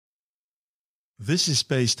This is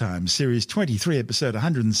Spacetime, Series 23, Episode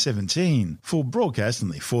 117, full broadcast on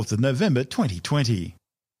the 4th of November 2020.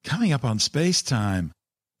 Coming up on Spacetime,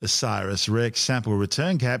 OSIRIS-Rex sample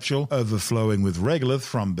return capsule overflowing with Regolith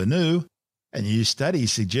from Bennu. A new study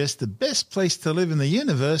suggests the best place to live in the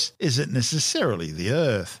universe isn't necessarily the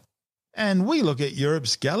Earth. And we look at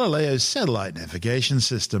Europe's Galileo satellite navigation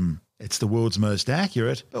system. It's the world's most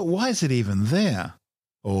accurate, but why is it even there?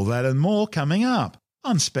 All that and more coming up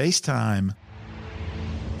on Spacetime.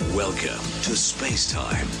 Welcome to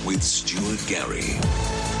Spacetime with Stuart Gary.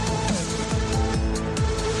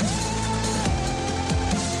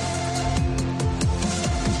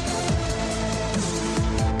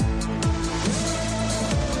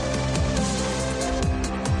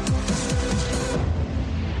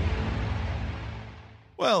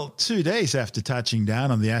 Well, 2 days after touching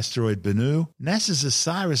down on the asteroid Bennu, NASA's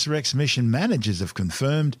OSIRIS-Rex mission managers have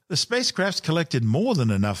confirmed the spacecraft's collected more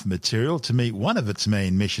than enough material to meet one of its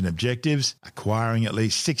main mission objectives, acquiring at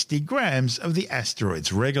least 60 grams of the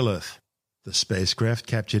asteroid's regolith. The spacecraft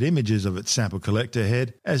captured images of its sample collector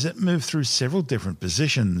head as it moved through several different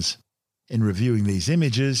positions. In reviewing these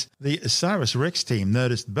images, the OSIRIS-Rex team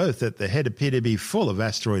noticed both that the head appeared to be full of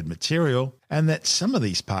asteroid material and that some of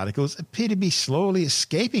these particles appear to be slowly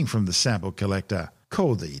escaping from the sample collector,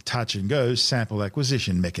 called the touch-and-go sample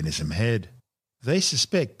acquisition mechanism head. They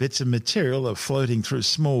suspect bits of material are floating through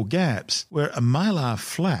small gaps where a mylar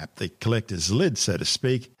flap, the collector's lid so to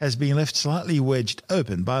speak, has been left slightly wedged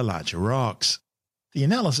open by larger rocks. The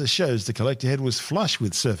analysis shows the collector head was flush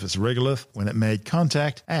with surface regolith when it made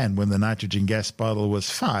contact and when the nitrogen gas bottle was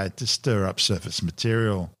fired to stir up surface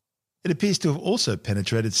material. It appears to have also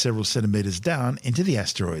penetrated several centimetres down into the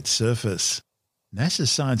asteroid's surface. NASA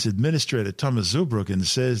Science Administrator Thomas Zurbruggen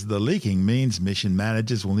says the leaking means mission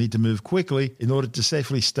managers will need to move quickly in order to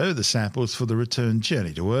safely stow the samples for the return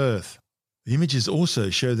journey to Earth. The images also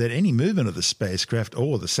show that any movement of the spacecraft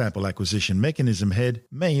or the sample acquisition mechanism head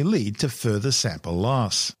may lead to further sample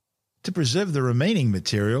loss. To preserve the remaining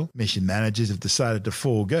material, mission managers have decided to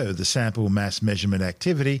forego the sample mass measurement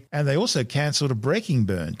activity, and they also cancelled a braking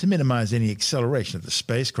burn to minimize any acceleration of the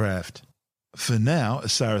spacecraft. For now,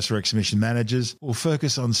 OSIRIS-Rex mission managers will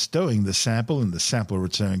focus on stowing the sample in the sample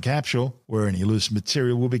return capsule, where any loose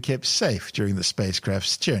material will be kept safe during the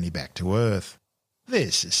spacecraft's journey back to Earth.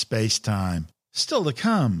 This is Spacetime. Still to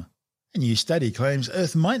come. A new study claims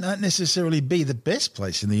Earth might not necessarily be the best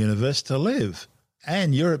place in the universe to live.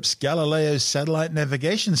 And Europe's Galileo satellite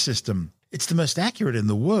navigation system. It's the most accurate in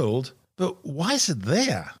the world, but why is it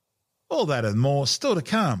there? All that and more still to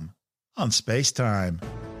come on Spacetime.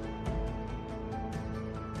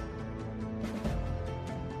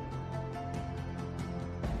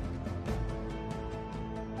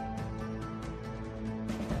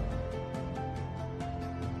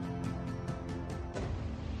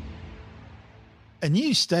 A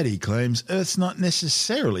new study claims Earth's not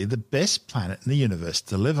necessarily the best planet in the universe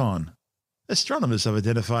to live on. Astronomers have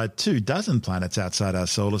identified 24 planets outside our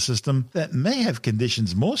solar system that may have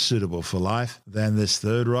conditions more suitable for life than this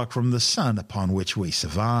third rock from the Sun upon which we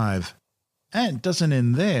survive. And it doesn't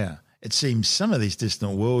end there. It seems some of these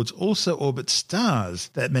distant worlds also orbit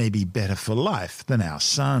stars that may be better for life than our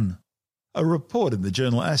Sun. A report in the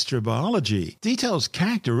journal Astrobiology details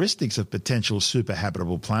characteristics of potential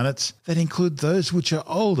superhabitable planets that include those which are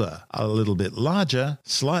older, a little bit larger,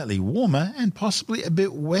 slightly warmer, and possibly a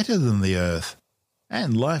bit wetter than the Earth.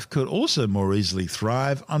 And life could also more easily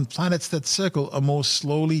thrive on planets that circle a more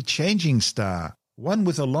slowly changing star, one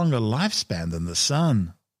with a longer lifespan than the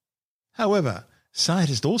Sun. However,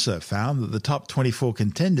 scientists also found that the top 24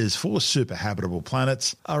 contenders for superhabitable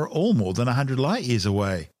planets are all more than 100 light-years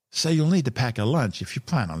away. So you'll need to pack a lunch if you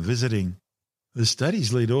plan on visiting. The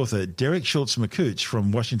study's lead author, Derek Schultz-McCouch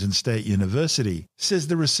from Washington State University, says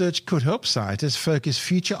the research could help scientists focus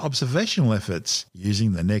future observational efforts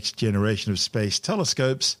using the next generation of space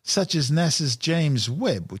telescopes, such as NASA's James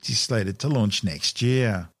Webb, which is slated to launch next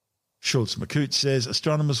year. Schultz-McCouch says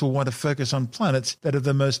astronomers will want to focus on planets that have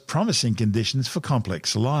the most promising conditions for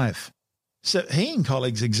complex life. So he and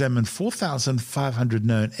colleagues examined 4,500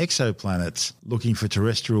 known exoplanets, looking for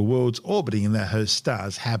terrestrial worlds orbiting in their host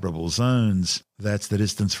star's habitable zones. That's the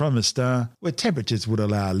distance from a star, where temperatures would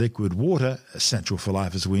allow liquid water, essential for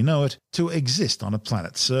life as we know it, to exist on a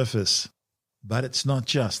planet's surface. But it's not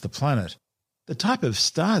just the planet. The type of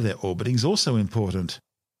star they're orbiting is also important.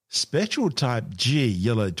 Spectral type G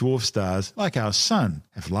yellow dwarf stars, like our Sun,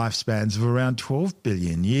 have lifespans of around 12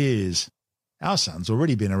 billion years. Our Sun's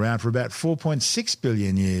already been around for about 4.6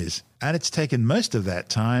 billion years, and it's taken most of that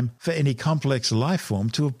time for any complex life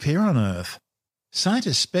form to appear on Earth.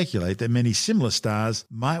 scientists speculate that many similar stars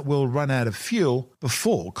might well run out of fuel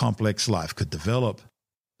before complex life could develop.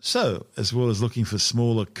 So, as well as looking for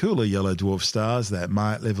smaller, cooler yellow dwarf stars that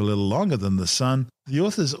might live a little longer than the Sun, the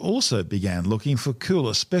authors also began looking for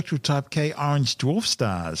cooler spectral type K orange dwarf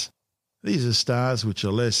stars. These are stars which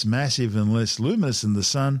are less massive and less luminous than the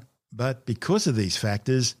Sun, but because of these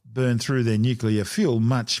factors, burn through their nuclear fuel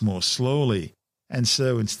much more slowly. And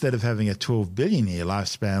so instead of having a 12 billion year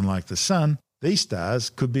lifespan like the Sun, these stars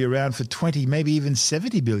could be around for 20, maybe even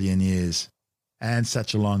 70 billion years. And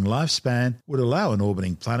such a long lifespan would allow an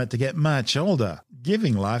orbiting planet to get much older,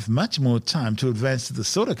 giving life much more time to advance to the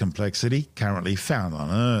sort of complexity currently found on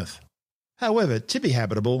Earth. However, to be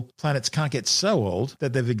habitable, planets can't get so old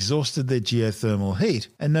that they've exhausted their geothermal heat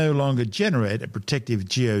and no longer generate a protective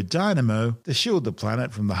geodynamo to shield the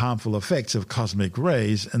planet from the harmful effects of cosmic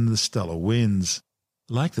rays and the stellar winds.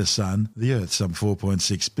 Like the Sun, the Earth's some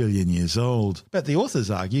 4.6 billion years old, but the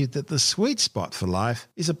authors argue that the sweet spot for life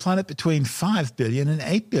is a planet between 5 billion and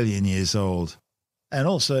 8 billion years old. And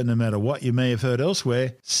also, no matter what you may have heard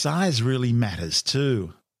elsewhere, size really matters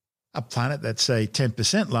too. A planet that's, say,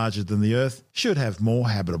 10% larger than the Earth should have more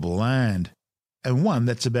habitable land. And one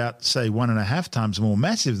that's about, say, 1.5 times more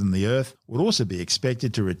massive than the Earth would also be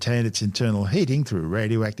expected to retain its internal heating through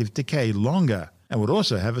radioactive decay longer, and would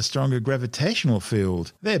also have a stronger gravitational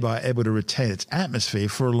field, thereby able to retain its atmosphere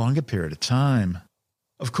for a longer period of time.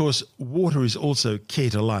 Of course, water is also key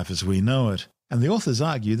to life as we know it, and the authors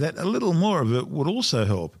argue that a little more of it would also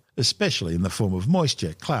help, especially in the form of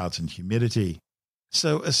moisture, clouds and humidity.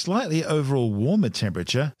 So a slightly overall warmer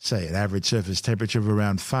temperature, say an average surface temperature of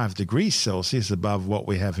around 5 degrees Celsius above what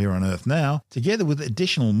we have here on Earth now, together with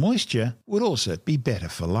additional moisture, would also be better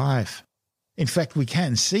for life. In fact, we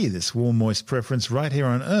can see this warm moist preference right here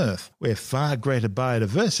on Earth, where far greater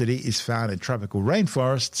biodiversity is found in tropical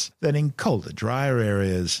rainforests than in colder, drier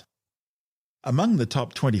areas. Among the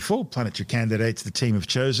top 24 planetary candidates the team have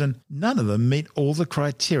chosen, none of them meet all the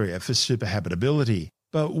criteria for superhabitability.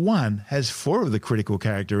 But one has 4 of the critical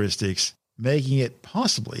characteristics, making it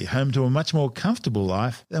possibly home to a much more comfortable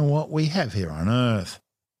life than what we have here on Earth.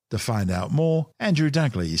 To find out more, Andrew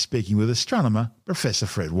Dunkley is speaking with astronomer Professor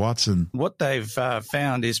Fred Watson. What they've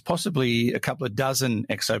found is possibly a couple of dozen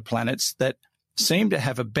exoplanets that seem to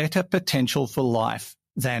have a better potential for life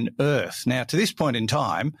than Earth. Now, to this point in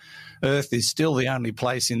time, Earth is still the only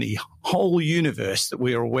place in the whole universe that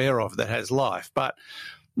we are aware of that has life, but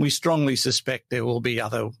we strongly suspect there will be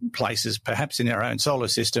other places, perhaps in our own solar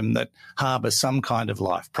system, that harbour some kind of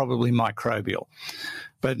life, probably microbial.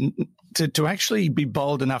 But to actually be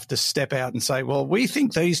bold enough to step out and say, well, we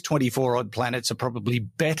think these 24-odd planets are probably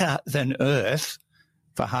better than Earth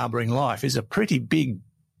for harbouring life is a pretty big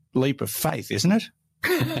leap of faith, isn't it?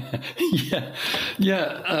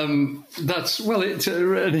 That's, well, it's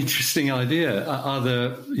an interesting idea. Are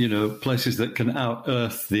there, places that can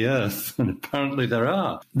out-Earth the Earth? And apparently there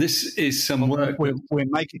are. This is some work.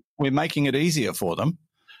 We're making it easier for them.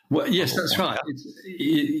 Well, yes, that's right.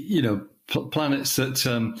 It's, planets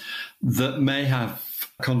that may have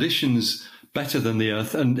conditions better than the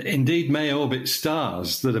Earth, and indeed may orbit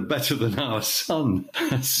stars that are better than our sun.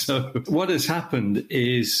 So what has happened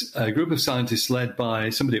is a group of scientists led by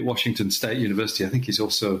somebody at Washington State University. I think he's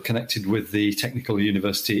also connected with the Technical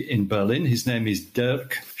University in Berlin. His name is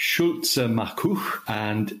Dirk Schulze-Markuch,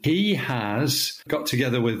 and he has got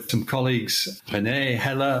together with some colleagues, René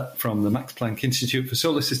Heller from the Max Planck Institute for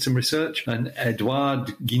Solar System Research and Edouard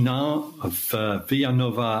Guinan of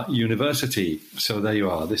Villanova University. So there you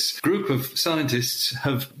are. This group of scientists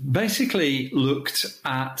have basically looked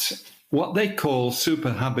at what they call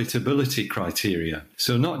superhabitability criteria.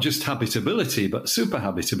 So not just habitability, but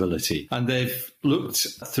superhabitability. And they've looked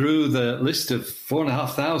through the list of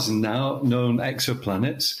 4,500 now known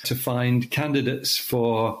exoplanets to find candidates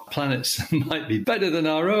for planets that might be better than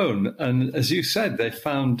our own. And as you said, they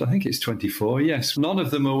found, I think it's 24. Yes, none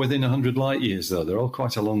of them are within 100 light years, though. They're all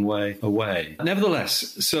quite a long way away.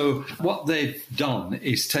 Nevertheless, so what they've done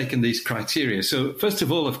is taken these criteria. So first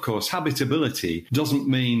of all, of course, habitability doesn't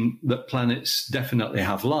mean that planets definitely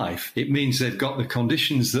have life. It means they've got the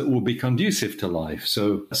conditions that will be conducive to life.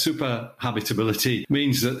 So superhabitability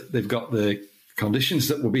means that they've got the conditions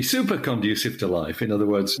that will be super conducive to life. In other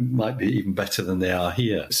words, might be even better than they are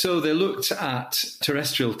here. So they looked at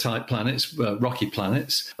terrestrial type planets, rocky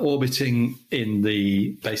planets, orbiting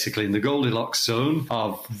basically in the Goldilocks zone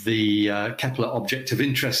of the Kepler object of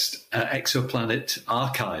interest exoplanet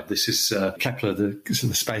archive. This is Kepler, the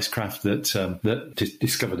spacecraft that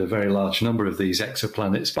discovered a very large number of these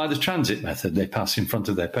exoplanets by the transit method. They pass in front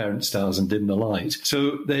of their parent stars and dim the light.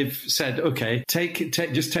 So they've said, okay,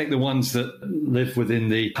 just take the ones that live within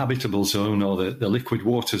the habitable zone, or the liquid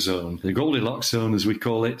water zone, the Goldilocks zone, as we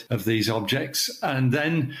call it, of these objects. And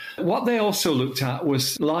then what they also looked at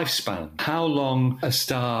was lifespan, how long a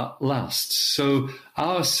star lasts. So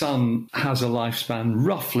our sun has a lifespan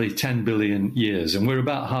roughly 10 billion years, and we're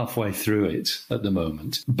about halfway through it at the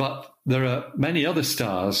moment. But there are many other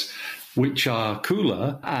stars which are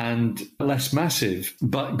cooler and less massive,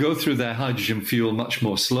 but go through their hydrogen fuel much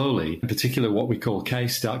more slowly, in particular what we call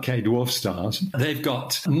K-dwarf stars. They've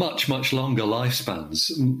got much, much longer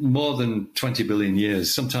lifespans, more than 20 billion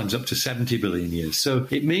years, sometimes up to 70 billion years. So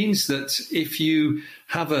it means that if you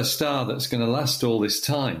have a star that's going to last all this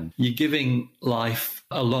time, you're giving life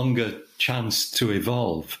a longer chance to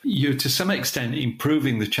evolve. You're to some extent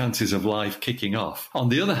improving the chances of life kicking off. On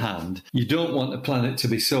the other hand, you don't want the planet to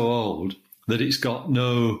be so old that it's got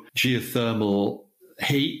no geothermal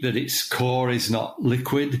heat, that its core is not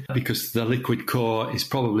liquid, because the liquid core is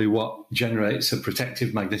probably what generates a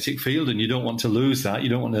protective magnetic field, and you don't want to lose that. You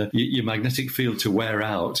don't want your magnetic field to wear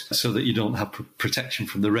out, so that you don't have protection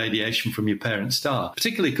from the radiation from your parent star,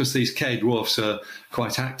 particularly because these K-dwarfs are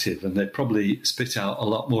quite active and they probably spit out a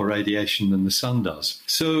lot more radiation than the sun does.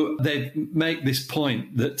 So they make this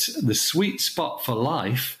point that the sweet spot for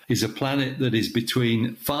life is a planet that is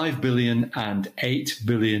between 5 billion and 8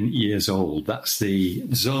 billion years old. That's the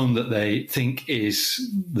zone that they think is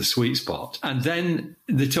the sweet spot. And then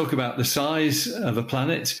they talk about the size of a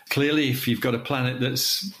planet. Clearly, if you've got a planet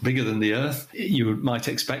that's bigger than the Earth, you might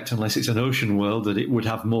expect, unless it's an ocean world, that it would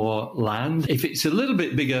have more land. If it's a little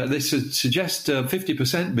bit bigger, this would suggest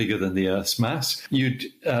 50% bigger than the Earth's mass,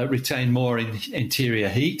 you'd retain more interior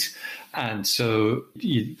heat. And so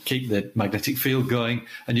you keep the magnetic field going,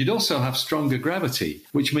 and you'd also have stronger gravity,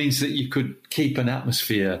 which means that you could keep an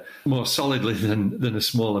atmosphere more solidly than a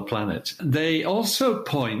smaller planet. They also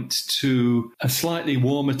point to a slightly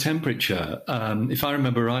warmer temperature. If I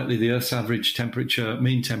remember rightly, the Earth's average temperature,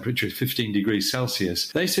 mean temperature, is 15 degrees Celsius.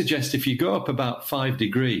 They suggest if you go up about 5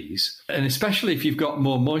 degrees, and especially if you've got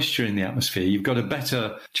more moisture in the atmosphere, you've got a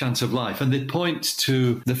better chance of life. And they point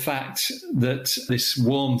to the fact that this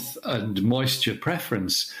warmth and moisture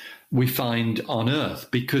preference we find on Earth,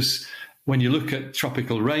 because when you look at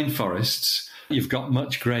tropical rainforests, you've got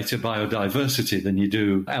much greater biodiversity than you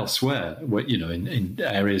do elsewhere, in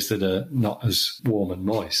areas that are not as warm and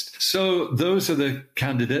moist. So those are the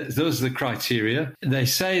candidates, those are the criteria. They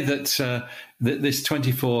say that this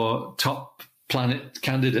 24 top planet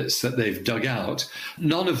candidates that they've dug out,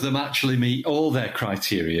 none of them actually meet all their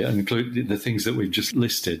criteria, including the things that we've just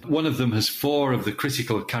listed. One of them has 4 of the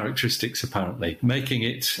critical characteristics, apparently, making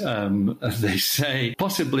it, as they say,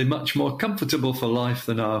 possibly much more comfortable for life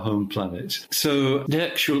than our home planet. So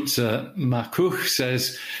Dirk Schulze-Markuch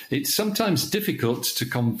says, it's sometimes difficult to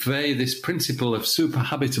convey this principle of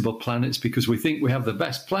superhabitable planets because we think we have the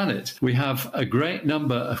best planet. We have a great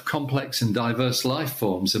number of complex and diverse life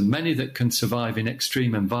forms, and many that can survive in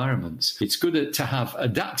extreme environments. It's good to have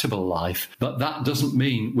adaptable life, but that doesn't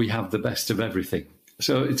mean we have the best of everything.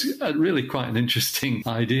 So it's really quite an interesting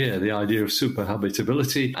idea, the idea of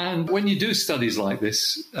superhabitability. And when you do studies like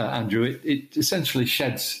this, Andrew, it essentially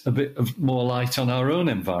sheds a bit of more light on our own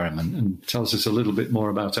environment and tells us a little bit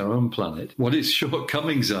more about our own planet, what its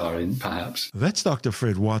shortcomings are in, perhaps. That's Dr.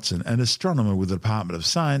 Fred Watson, an astronomer with the Department of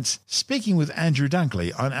Science, speaking with Andrew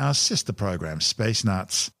Dunkley on our sister program, Space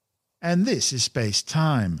Nuts. And this is Space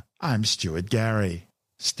Time. I'm Stuart Gary.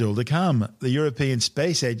 Still to come, the European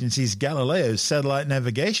Space Agency's Galileo satellite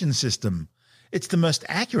navigation system. It's the most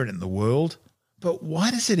accurate in the world, but why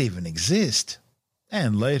does it even exist?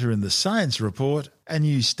 And later in the science report, a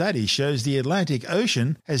new study shows the Atlantic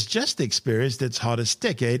Ocean has just experienced its hottest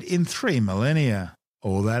decade in 3 millennia.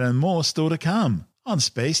 All that and more still to come on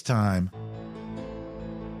Space Time.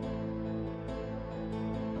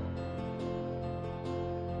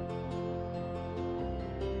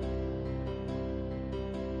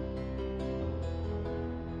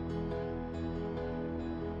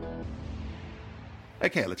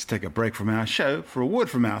 Okay, let's take a break from our show for a word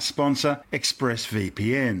from our sponsor,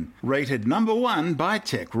 ExpressVPN, rated #1 by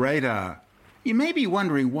TechRadar. You may be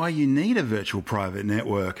wondering why you need a virtual private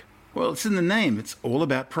network. Well, it's in the name. It's all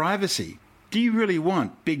about privacy. Do you really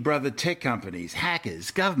want big brother tech companies, hackers,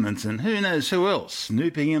 governments, and who knows who else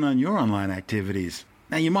snooping in on your online activities?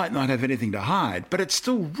 Now, you might not have anything to hide, but it's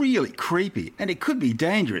still really creepy, and it could be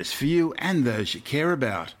dangerous for you and those you care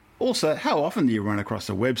about. Also, how often do you run across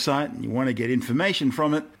a website and you want to get information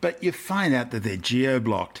from it, but you find out that they're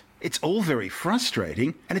geo-blocked? It's all very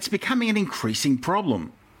frustrating, and it's becoming an increasing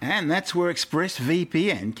problem. And that's where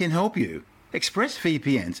ExpressVPN can help you.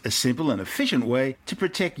 ExpressVPN's a simple and efficient way to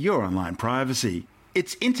protect your online privacy.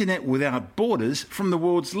 It's internet without borders from the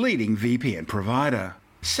world's leading VPN provider.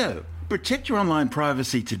 So, protect your online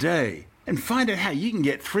privacy today and find out how you can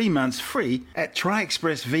get 3 months free at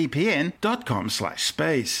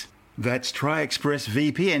tryexpressvpn.com/space. That's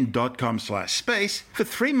tryexpressvpn.com/space for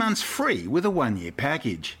 3 months free with a 1-year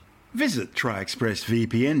package. Visit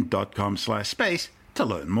tryexpressvpn.com/space to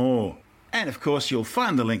learn more. And of course, you'll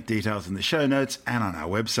find the link details in the show notes and on our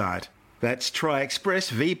website. That's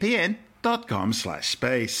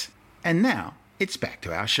tryexpressvpn.com/space. And now, it's back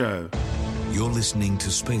to our show. You're listening to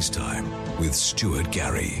Space Time with Stuart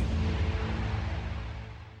Gary.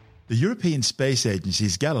 The European Space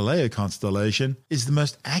Agency's Galileo constellation is the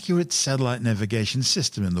most accurate satellite navigation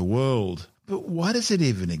system in the world. But why does it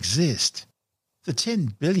even exist? The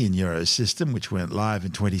 €10 billion system, which went live in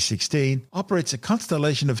 2016, operates a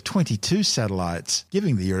constellation of 22 satellites,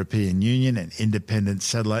 giving the European Union an independent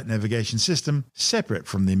satellite navigation system separate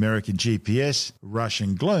from the American GPS,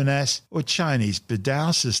 Russian GLONASS, or Chinese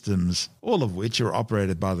BeiDou systems, all of which are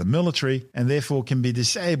operated by the military and therefore can be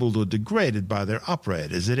disabled or degraded by their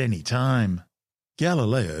operators at any time.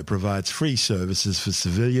 Galileo provides free services for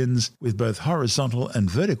civilians with both horizontal and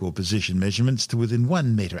vertical position measurements to within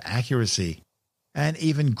 1 metre accuracy. And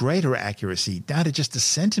even greater accuracy, down to just a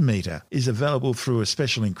centimetre, is available through a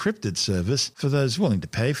special encrypted service for those willing to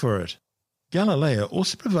pay for it. Galileo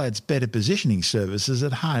also provides better positioning services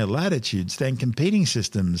at higher latitudes than competing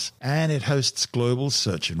systems, and it hosts global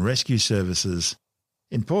search and rescue services.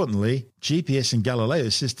 Importantly, GPS and Galileo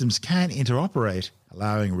systems can interoperate,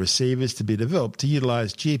 allowing receivers to be developed to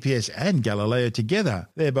utilise GPS and Galileo together,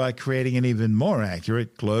 thereby creating an even more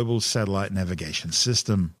accurate global satellite navigation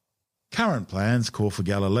system. Current plans call for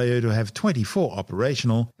Galileo to have 24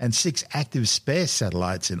 operational and 6 active spare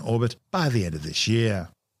satellites in orbit by the end of this year.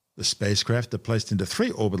 The spacecraft are placed into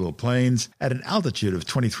 3 orbital planes at an altitude of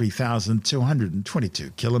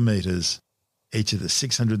 23,222 kilometres. Each of the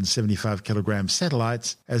 675-kilogram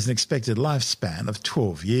satellites has an expected lifespan of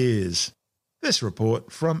 12 years. This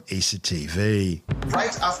report from ESA-TV.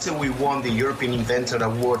 Right after we won the European Inventor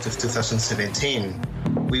Award of 2017,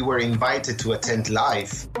 we were invited to attend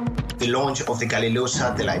live the launch of the Galileo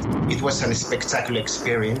satellite. It was a spectacular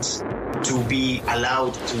experience to be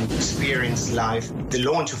allowed to experience live the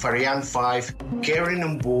launch of Ariane 5, carrying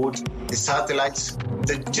on board the satellites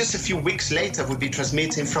that just a few weeks later would be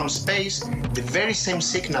transmitting from space the very same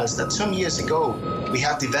signals that some years ago we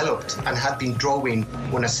had developed and had been drawing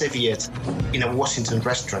on a serviette in a Washington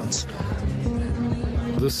restaurant.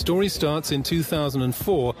 The story starts in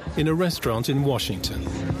 2004 in a restaurant in Washington.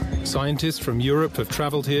 Scientists from Europe have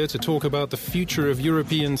travelled here to talk about the future of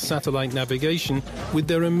European satellite navigation with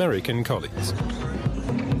their American colleagues.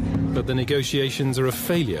 But the negotiations are a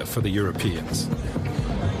failure for the Europeans.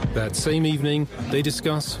 That same evening, they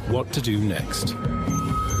discuss what to do next.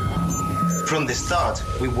 From the start,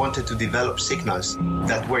 we wanted to develop signals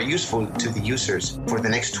that were useful to the users for the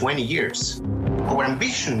next 20 years. Our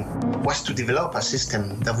ambition was to develop a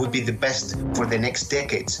system that would be the best for the next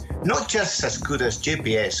decades, not just as good as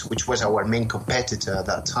GPS, which was our main competitor at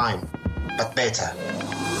that time, but better.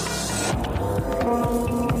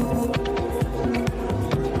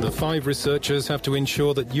 The 5 researchers have to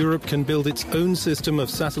ensure that Europe can build its own system of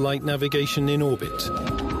satellite navigation in orbit.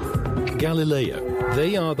 Galileo.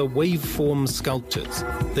 They are the waveform sculptors.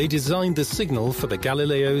 They designed the signal for the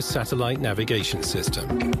Galileo satellite navigation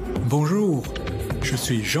system. Bonjour, je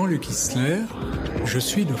suis Jean-Luc Isler, je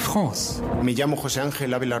suis de France. Me llamo José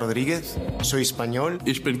Ángel Ávila Rodríguez, soy español.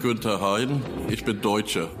 Ich bin Günther Hein, ich bin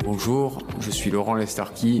Deutscher. Bonjour, je suis Laurent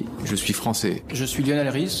Lestarki, je suis français. Je suis Lionel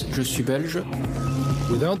Ries, je suis belge.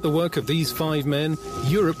 Without the work of these 5 men,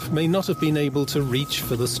 Europe may not have been able to reach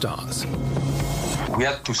for the stars. We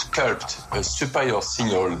had to sculpt a superior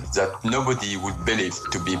signal that nobody would believe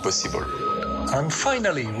to be possible. And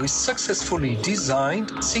finally, we successfully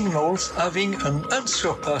designed signals having an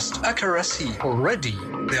unsurpassed accuracy already.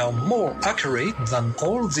 They are more accurate than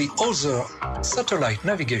all the other satellite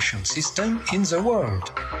navigation systems in the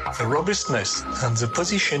world. The robustness and the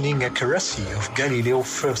positioning accuracy of Galileo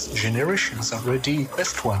first generation is already the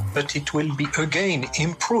best one, but it will be again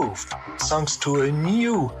improved thanks to a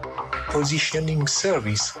new positioning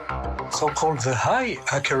service, so-called the high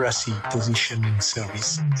accuracy positioning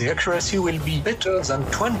service. The accuracy will be better than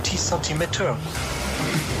 20 centimeters.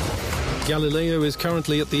 Galileo is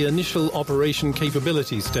currently at the initial operation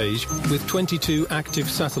capability stage with 22 active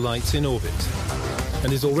satellites in orbit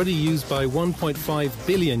and is already used by 1.5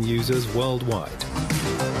 billion users worldwide.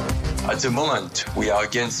 At the moment, we are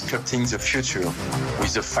again sculpting the future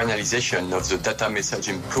with the finalization of the data message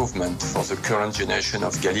improvement for the current generation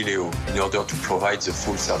of Galileo in order to provide the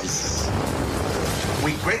full services.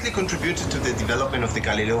 We greatly contributed to the development of the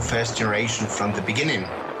Galileo first generation from the beginning.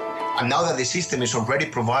 And now that the system is already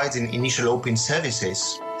providing initial open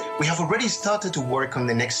services, we have already started to work on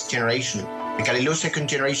the next generation. The Galileo second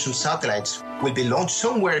generation satellites will be launched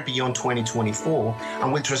somewhere beyond 2024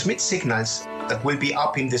 and will transmit signals that will be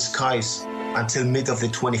up in the skies until mid of the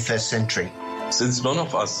 21st century. Since none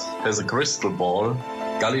of us has a crystal ball,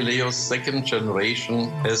 Galileo's second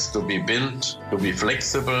generation has to be built to be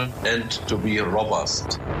flexible and to be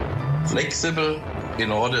robust. Flexible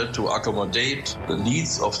in order to accommodate the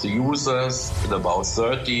needs of the users in about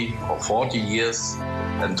 30 or 40 years,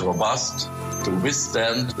 and robust to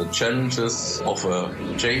withstand the challenges of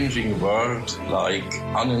a changing world like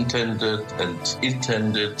unintended and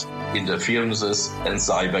intended interferences and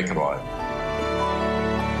cybercrime.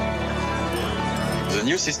 The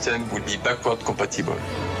new system will be backward compatible.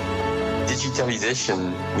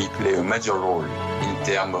 Digitalization will play a major role in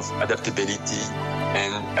terms of adaptability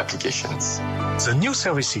and applications. The new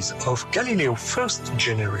services of Galileo first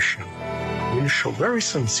generation will show very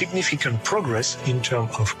soon significant progress in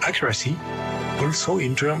terms of accuracy, also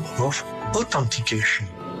in terms of authentication,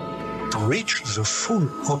 to reach the full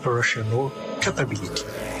operational capability.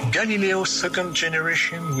 Galileo's second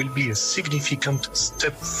generation will be a significant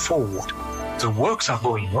step forward. The works are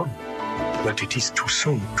going on, but it is too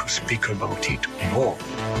soon to speak about it more.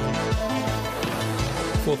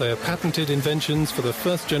 For their patented inventions for the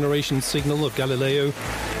first generation signal of Galileo,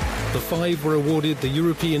 the five were awarded the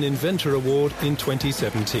European Inventor Award in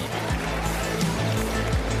 2017.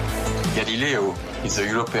 Galileo is a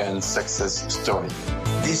European success story.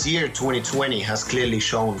 This year, 2020, has clearly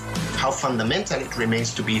shown how fundamental it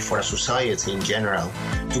remains to be for a society in general,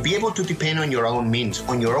 to be able to depend on your own means,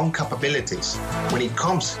 on your own capabilities, when it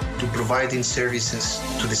comes to providing services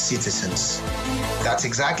to the citizens. That's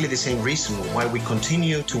exactly the same reason why we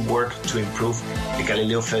continue to work to improve the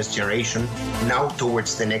Galileo first generation, now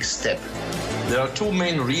towards the next step. There are two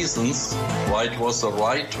main reasons why it was the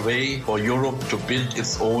right way for Europe to build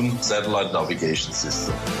its own satellite navigation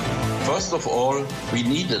system. First of all, we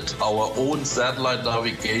needed our own satellite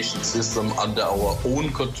navigation system under our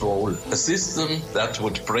own control, a system that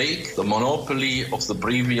would break the monopoly of the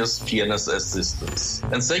previous GNSS systems.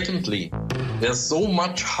 And secondly, there's so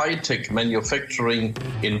much high-tech manufacturing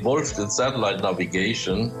involved in satellite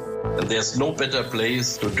navigation, and there's no better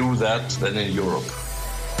place to do that than in Europe.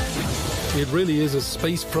 It really is a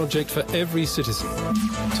space project for every citizen.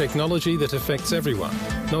 Technology that affects everyone,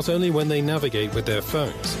 not only when they navigate with their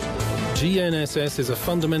phones. GNSS is a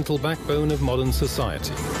fundamental backbone of modern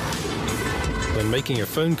society. When making a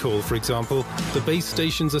phone call, for example, the base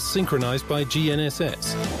stations are synchronized by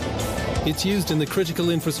GNSS. It's used in the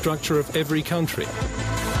critical infrastructure of every country.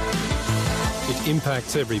 It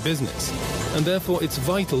impacts every business, and therefore it's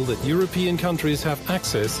vital that European countries have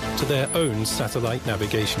access to their own satellite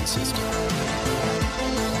navigation system.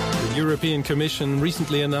 The European Commission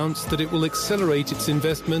recently announced that it will accelerate its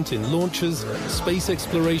investment in launches, space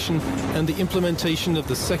exploration, and the implementation of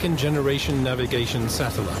the second-generation navigation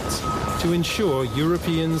satellites to ensure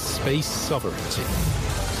European space sovereignty.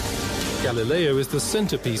 Galileo is the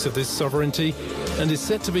centerpiece of this sovereignty and is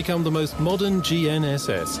set to become the most modern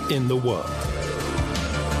GNSS in the world.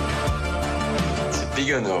 It's a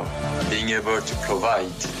big honor being able to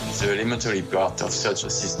provide the elementary part of such a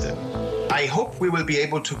system. I hope we will be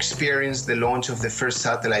able to experience the launch of the first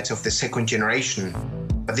satellites of the second generation,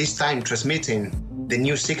 but this time transmitting the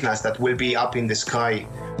new signals that will be up in the sky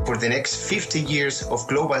for the next 50 years of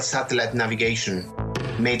global satellite navigation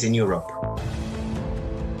made in Europe.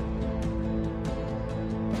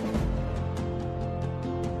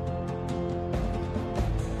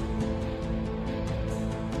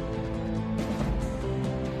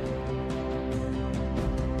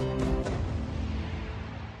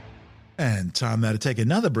 And time now to take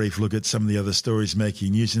another brief look at some of the other stories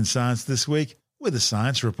making news in science this week with a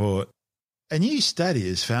science report. A new study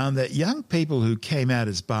has found that young people who came out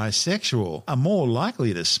as bisexual are more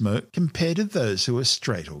likely to smoke compared to those who are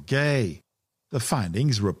straight or gay. The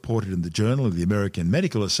findings, reported in the Journal of the American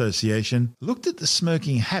Medical Association, looked at the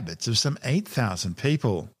smoking habits of some 8,000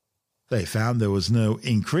 people. They found there was no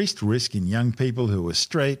increased risk in young people who were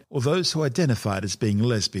straight or those who identified as being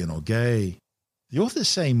lesbian or gay. The authors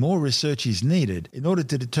say more research is needed in order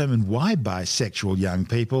to determine why bisexual young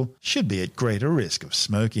people should be at greater risk of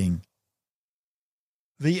smoking.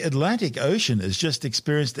 The Atlantic Ocean has just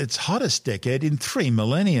experienced its hottest decade in 3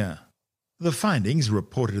 millennia. The findings,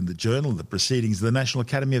 reported in the Journal of the Proceedings of the National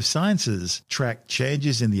Academy of Sciences, tracked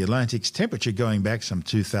changes in the Atlantic's temperature going back some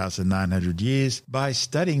 2,900 years by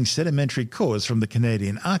studying sedimentary cores from the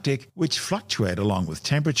Canadian Arctic, which fluctuate along with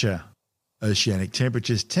temperature. Oceanic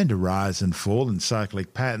temperatures tend to rise and fall in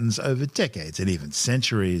cyclic patterns over decades and even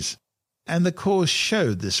centuries. And the cores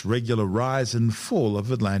showed this regular rise and fall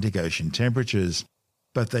of Atlantic Ocean temperatures.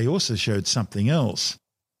 But they also showed something else.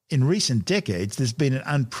 In recent decades, there's been an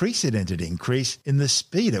unprecedented increase in the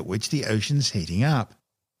speed at which the ocean's heating up.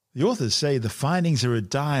 The authors say the findings are a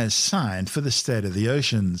dire sign for the state of the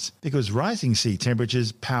oceans, because rising sea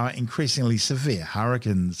temperatures power increasingly severe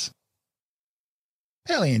hurricanes.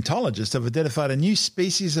 Paleontologists have identified a new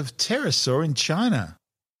species of pterosaur in China.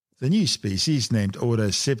 The new species, named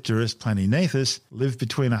Orthocipterus planinathus, lived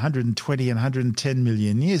between 120 and 110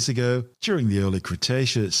 million years ago during the early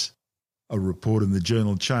Cretaceous. A report in the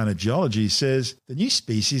journal China Geology says the new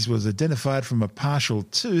species was identified from a partial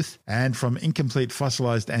tooth and from incomplete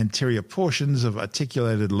fossilized anterior portions of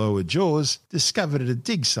articulated lower jaws discovered at a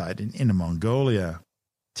dig site in Inner Mongolia.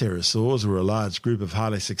 Pterosaurs were a large group of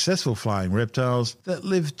highly successful flying reptiles that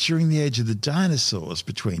lived during the age of the dinosaurs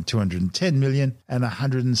between 210 million and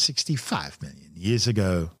 165 million years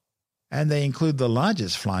ago. And they include the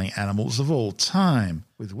largest flying animals of all time,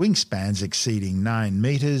 with wingspans exceeding 9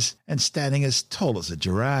 metres and standing as tall as a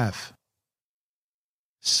giraffe.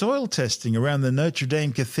 Soil testing around the Notre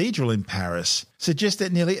Dame Cathedral in Paris suggests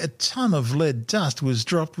that nearly a tonne of lead dust was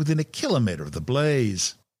dropped within a kilometre of the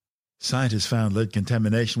blaze. Scientists found lead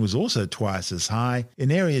contamination was also twice as high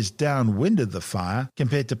in areas downwind of the fire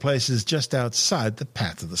compared to places just outside the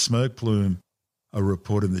path of the smoke plume. A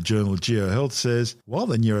report in the journal GeoHealth says, while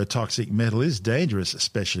the neurotoxic metal is dangerous,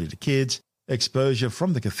 especially to kids, exposure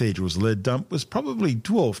from the cathedral's lead dump was probably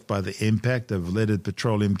dwarfed by the impact of leaded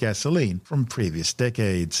petroleum gasoline from previous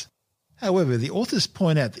decades. However, the authors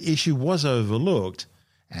point out the issue was overlooked,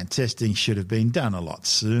 and testing should have been done a lot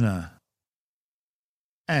sooner.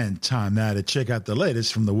 And time now to check out the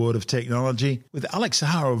latest from the world of technology with Alex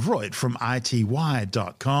Zaharov-Reutt from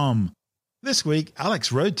ITWire.com. This week,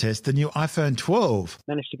 Alex road tested the new iPhone 12.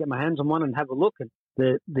 Managed to get my hands on one and have a look. And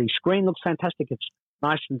the screen looks fantastic. It's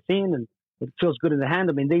nice and thin and it feels good in the hand.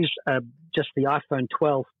 I mean, these are just the iPhone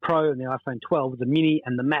 12 Pro and the iPhone 12. The Mini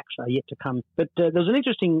and the Max are yet to come. But there's an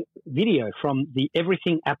interesting video from the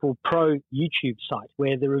Everything Apple Pro YouTube site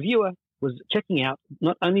where the reviewer was checking out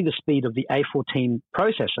not only the speed of the A14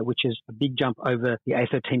 processor, which is a big jump over the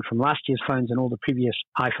A13 from last year's phones and all the previous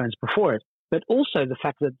iPhones before it, but also the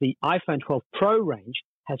fact that the iPhone 12 Pro range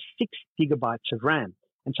has 6 gigabytes of RAM.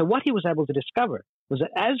 And so what he was able to discover was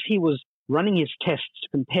that as he was running his tests to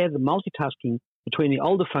compare the multitasking between the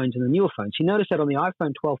older phones and the newer phones, he noticed that on the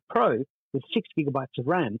iPhone 12 Pro with 6 gigabytes of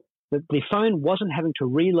RAM, that the phone wasn't having to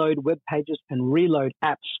reload web pages and reload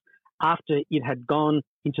apps after it had gone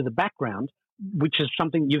into the background, which is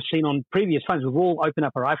something you've seen on previous phones. We've all opened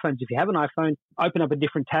up our iPhones. If you have an iPhone, open up a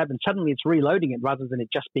different tab and suddenly it's reloading it rather than it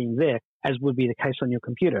just being there, as would be the case on your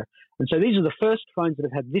computer. And so these are the first phones that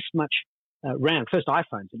have had this much RAM, first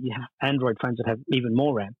iPhones, that you have Android phones that have even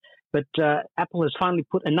more RAM. But Apple has finally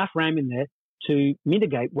put enough RAM in there to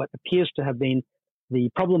mitigate what appears to have been the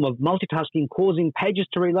problem of multitasking causing pages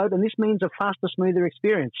to reload. And this means a faster, smoother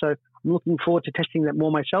experience. So I'm looking forward to testing that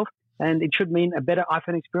more myself. And it should mean a better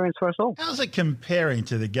iPhone experience for us all. How's it comparing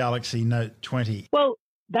to the Galaxy Note 20? Well,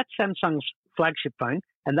 that's Samsung's flagship phone,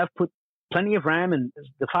 and they've put plenty of RAM and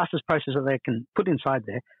the fastest processor they can put inside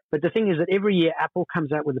there. But the thing is that every year Apple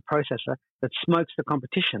comes out with a processor that smokes the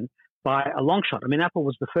competition by a long shot. I mean, Apple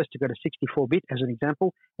was the first to go to 64-bit as an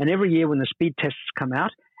example, and every year when the speed tests come out,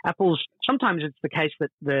 sometimes it's the case that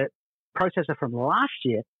the processor from last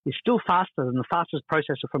year is still faster than the fastest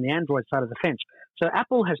processor from the Android side of the fence. So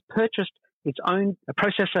Apple has purchased its own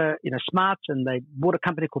processor, smarts, and they bought a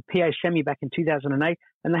company called PA Semi back in 2008,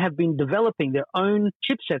 and they have been developing their own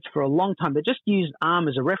chipsets for a long time. They just used ARM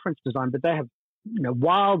as a reference design, but they have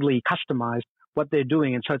wildly customized what they're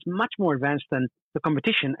doing, and so it's much more advanced than the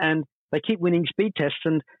competition, and they keep winning speed tests,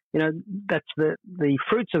 and that's the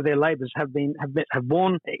fruits of their labors have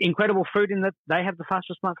borne incredible fruit in that they have the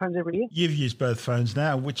fastest smartphones every year. You've used both phones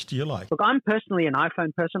now. Which do you like? Look, I'm personally an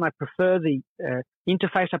iPhone person. I prefer the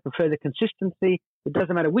interface. I prefer the consistency. It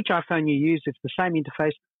doesn't matter which iPhone you use. It's the same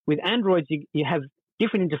interface. With Androids, you have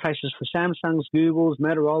different interfaces for Samsungs, Googles,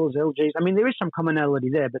 Motorola's, LGs. I mean, there is some commonality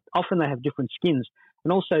there, but often they have different skins.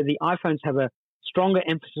 And also the iPhones have a stronger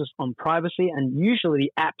emphasis on privacy, and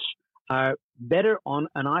usually the apps are better on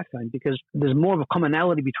an iPhone because there's more of a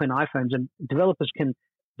commonality between iPhones, and developers can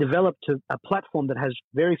develop to a platform that has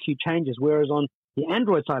very few changes, whereas on the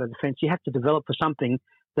Android side of the fence, you have to develop for something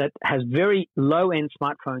that has very low-end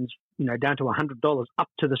smartphones, down to $100, up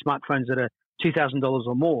to the smartphones that are $2,000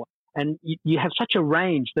 or more. And you have such a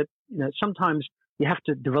range that, sometimes you have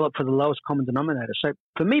to develop for the lowest common denominator. So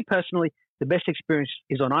for me personally, the best experience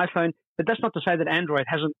is on iPhone, but that's not to say that Android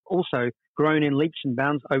hasn't also grown in leaps and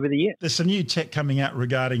bounds over the years. There's some new tech coming out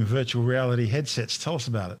regarding virtual reality headsets. Tell us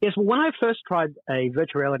about it. Yes, well, when I first tried a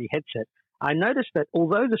virtual reality headset, I noticed that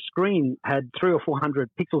although the screen had 300 or 400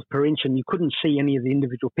 pixels per inch and you couldn't see any of the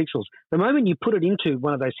individual pixels, the moment you put it into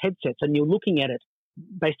one of those headsets and you're looking at it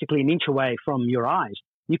basically an inch away from your eyes,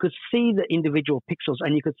 you could see the individual pixels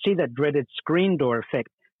and you could see that dreaded screen door effect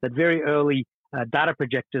that very early data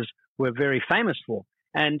projectors were very famous for.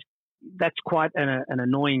 And that's quite an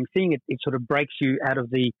annoying thing. It sort of breaks you out of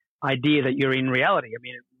the idea that you're in reality. I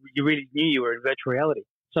mean, you really knew you were in virtual reality.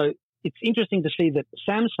 So it's interesting to see that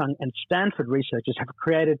Samsung and Stanford researchers have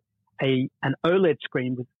created an OLED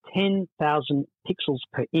screen with 10,000 pixels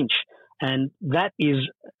per inch. And that is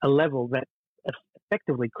a level that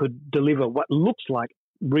effectively could deliver what looks like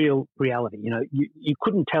real reality. You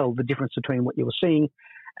couldn't tell the difference between what you were seeing,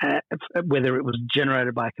 whether it was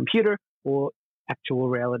generated by a computer or actual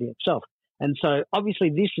reality itself. And so obviously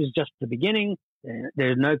this is just the beginning. There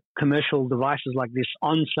are no commercial devices like this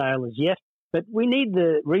on sale as yet, but we need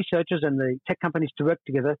the researchers and the tech companies to work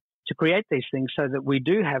together to create these things so that we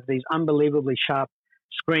do have these unbelievably sharp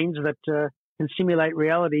screens that can simulate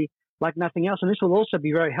reality like nothing else. And this will also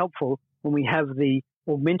be very helpful when we have the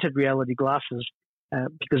augmented reality glasses,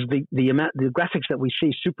 because the graphics that we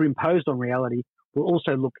see superimposed on reality will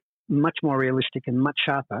also look much more realistic and much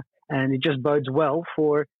sharper. And it just bodes well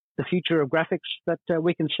for the future of graphics that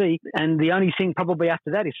we can see. And the only thing probably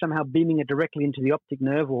after that is somehow beaming it directly into the optic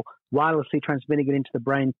nerve or wirelessly transmitting it into the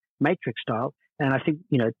brain matrix style. And I think,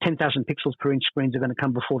 10,000 pixels per inch screens are going to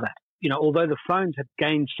come before that. Although the phones have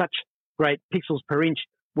gained such great pixels per inch,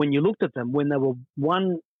 when you looked at them, when they were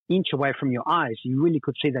 1 inch away from your eyes, you really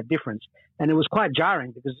could see that difference. And it was quite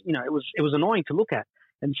jarring because, it was annoying to look at.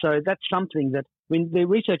 And so that's something that, the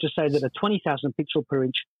researchers say that a 20,000 pixel per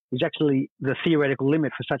inch is actually the theoretical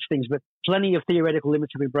limit for such things, but plenty of theoretical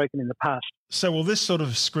limits have been broken in the past. So will this sort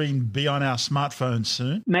of screen be on our smartphones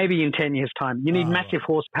soon? Maybe in 10 years' time. You need massive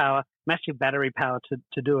horsepower, massive battery power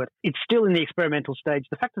to do it. It's still in the experimental stage.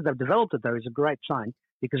 The fact that they've developed it, though, is a great sign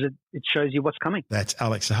because it shows you what's coming. That's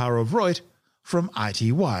Alex Zaharov-Reut from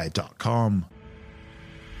ITY.com.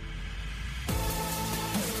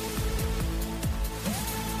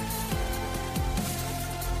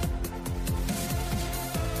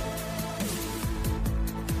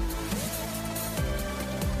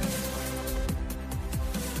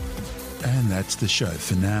 And that's the show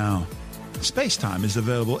for now. Spacetime is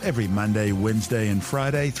available every Monday, Wednesday and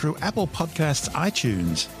Friday through Apple Podcasts,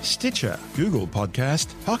 iTunes, Stitcher, Google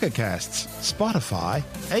Podcast, Pocket Casts, Spotify,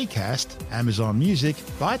 Acast, Amazon Music,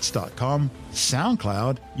 Bytes.com,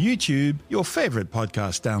 SoundCloud, YouTube, your favorite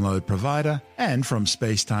podcast download provider, and from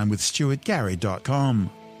spacetimewithstuartgary.com.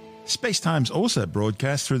 Spacetime's also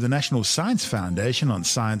broadcast through the National Science Foundation on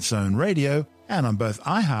Science Zone Radio and on both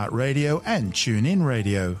iHeartRadio and TuneIn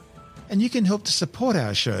Radio. And you can help to support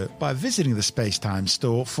our show by visiting the Spacetime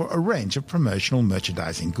store for a range of promotional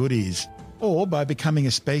merchandising goodies, or by becoming a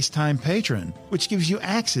Spacetime patron, which gives you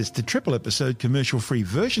access to triple episode commercial-free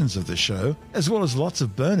versions of the show, as well as lots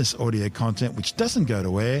of bonus audio content which doesn't go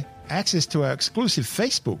to air, access to our exclusive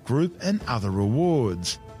Facebook group, and other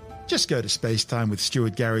rewards. Just go to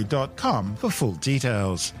spacetimewithstuartgary.com for full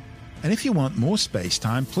details. And if you want more space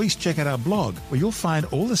time, please check out our blog, where you'll find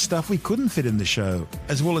all the stuff we couldn't fit in the show,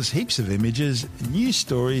 as well as heaps of images, news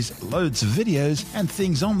stories, loads of videos, and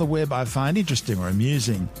things on the web I find interesting or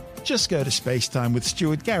amusing. Just go to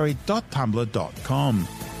spacetimewithstuartgary.tumblr.com.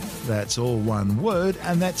 That's all one word,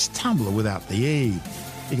 and that's Tumblr without the E.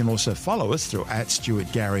 You can also follow us through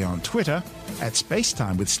 @StuartGary on Twitter,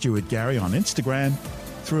 @SpaceTimeWithStuartGary on Instagram,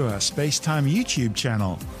 through our Spacetime YouTube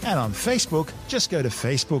channel, and on Facebook, just go to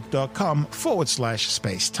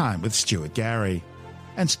facebook.com/Spacetime with Stuart Gary.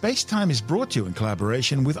 And Spacetime is brought to you in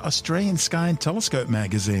collaboration with Australian Sky and Telescope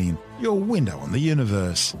magazine, your window on the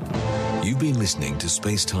universe. You've been listening to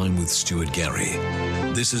Spacetime with Stuart Gary.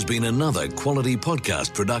 This has been another quality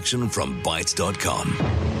podcast production from Bytes.com.